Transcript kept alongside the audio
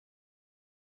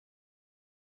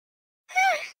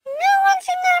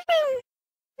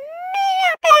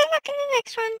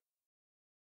next one.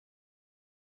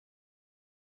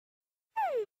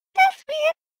 That's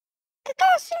weird. The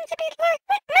door seems to be locked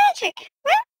with magic.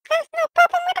 Well, there's no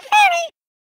problem with a fairy.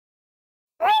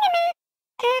 Wait a minute.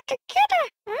 They're together.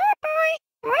 Oh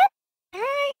boy. Well,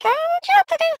 I got a job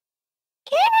to do.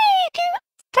 Get ready, dude.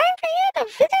 It's time for you to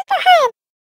visit the hub.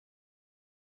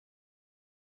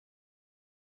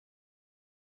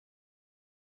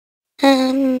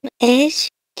 Edge,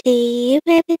 do you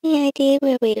have any idea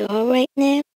where we are right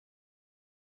now?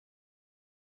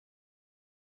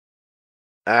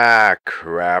 Ah,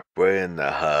 crap, we're in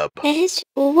the hub. Edge,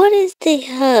 what is the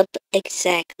hub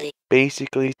exactly?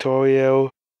 Basically, Toriel,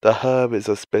 the hub is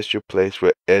a special place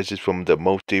where edges from the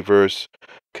multiverse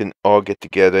can all get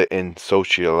together and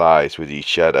socialize with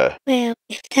each other. Well,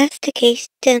 if that's the case,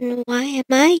 then why am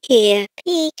I here?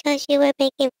 Because you were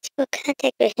making physical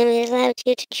contact with him and allowed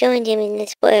you to join him in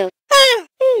this world.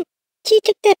 She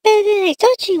took that better than I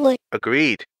thought she would.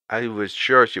 Agreed. I was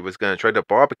sure she was gonna try to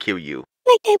barbecue you.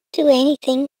 Like I would do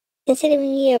anything,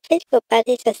 considering your physical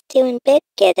bodies are still in bed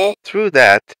together. Through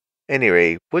that.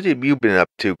 Anyway, what have you been up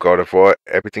to, God of War?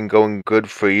 Everything going good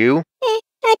for you?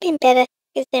 I've been better,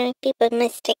 considering people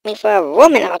mistake me for a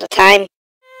woman all the time.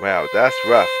 Wow, that's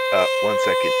rough. 1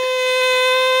 second.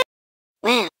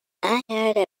 Wow, I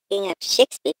heard of picking up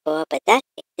chicks before, but that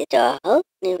takes it to a whole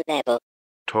new level.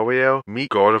 Toriel, meet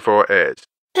God of War Edge.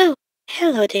 Oh,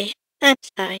 hello there. I'm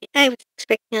sorry, I was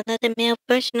expecting another male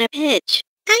version of Edge.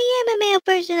 I am a male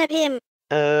version of him.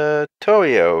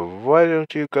 Toriel, why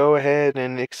don't you go ahead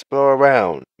and explore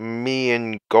around? Me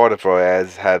and God of War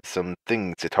Edge have some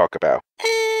things to talk about.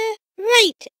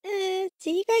 Right.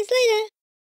 See you guys later.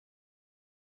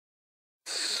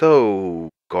 So,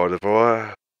 God of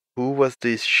War, who was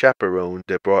this chaperone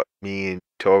that brought me and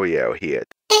Toriel here?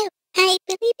 Oh, I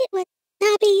believe it was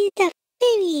Navi the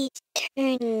Fairy's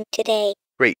turn today.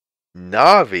 Wait,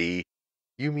 Navi?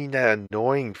 You mean that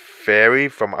annoying fairy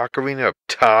from Ocarina of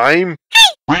Time? Hey,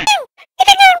 you! You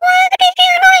think I wanted to be the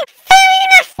annoying fairy in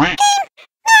this game?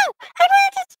 No! I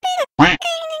wanted this to be the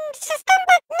gaming system,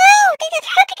 but no! They just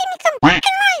had to give me some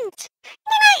fucking lines!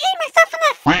 And I hate myself in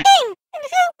that game! And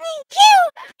so you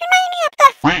remind me of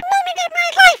that moment in my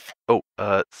life! Oh,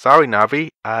 sorry, Navi.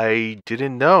 I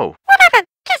didn't know. Whatever!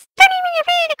 Just tell me when you're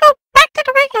ready to go back to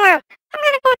the regular! I'm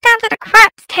gonna go down to the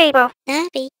craps table!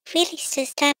 Navi, really should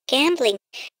stop gambling.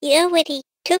 You already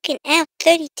took out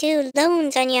 32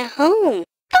 loans on your home.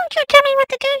 Don't you tell me what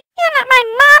to do! You're not my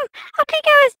mom! I'll take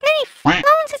out as many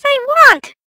loans as I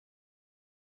want!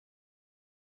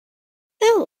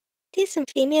 Oh, there's some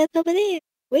females over there.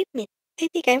 Wait a minute, I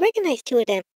think I recognize two of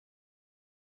them.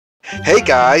 Hey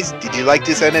guys, did you like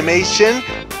this animation?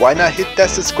 Why not hit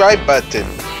that subscribe button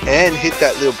and hit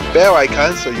that little bell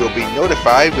icon so you'll be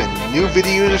notified when new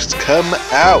videos come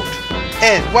out.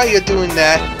 And while you're doing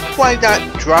that, why not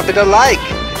drop it a like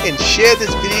and share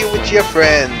this video with your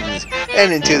friends.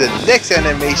 And until the next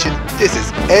animation, this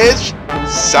is Edge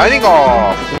signing off.